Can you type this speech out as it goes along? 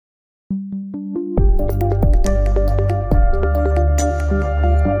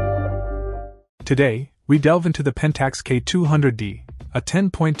Today, we delve into the Pentax K200D, a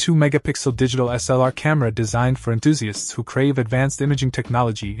 10.2 megapixel digital SLR camera designed for enthusiasts who crave advanced imaging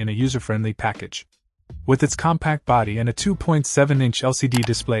technology in a user-friendly package. With its compact body and a 2.7-inch LCD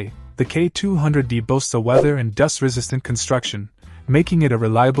display, the K200D boasts a weather and dust-resistant construction, making it a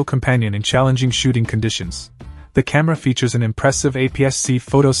reliable companion in challenging shooting conditions. The camera features an impressive APS-C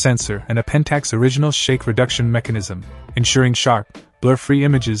photo sensor and a Pentax original shake reduction mechanism, ensuring sharp, blur-free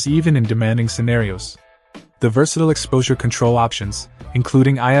images even in demanding scenarios. The versatile exposure control options,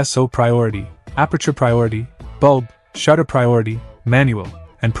 including ISO priority, aperture priority, bulb, shutter priority, manual,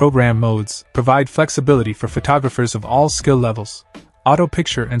 and program modes, provide flexibility for photographers of all skill levels. Auto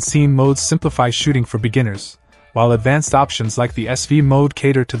picture and scene modes simplify shooting for beginners, while advanced options like the SV mode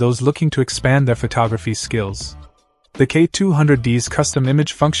cater to those looking to expand their photography skills. The K200D's custom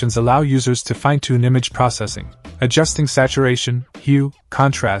image functions allow users to fine-tune image processing, adjusting saturation, hue,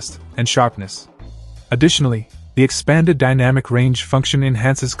 contrast, and sharpness. Additionally, the expanded dynamic range function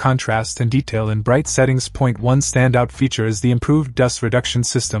enhances contrast and detail in bright settings. One standout feature is the improved dust reduction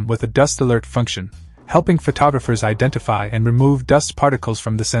system with a dust alert function, helping photographers identify and remove dust particles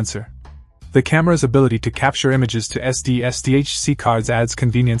from the sensor. The camera's ability to capture images to SD/SDHC cards adds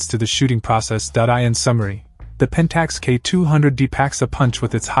convenience to the shooting process. In summary, the Pentax K200D packs a punch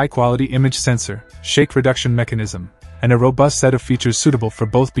with its high-quality image sensor, shake reduction mechanism, and a robust set of features suitable for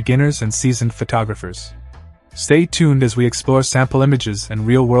both beginners and seasoned photographers. Stay tuned as we explore sample images and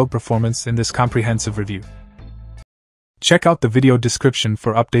real-world performance in this comprehensive review. Check out the video description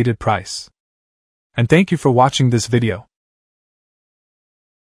for updated price. And thank you for watching this video.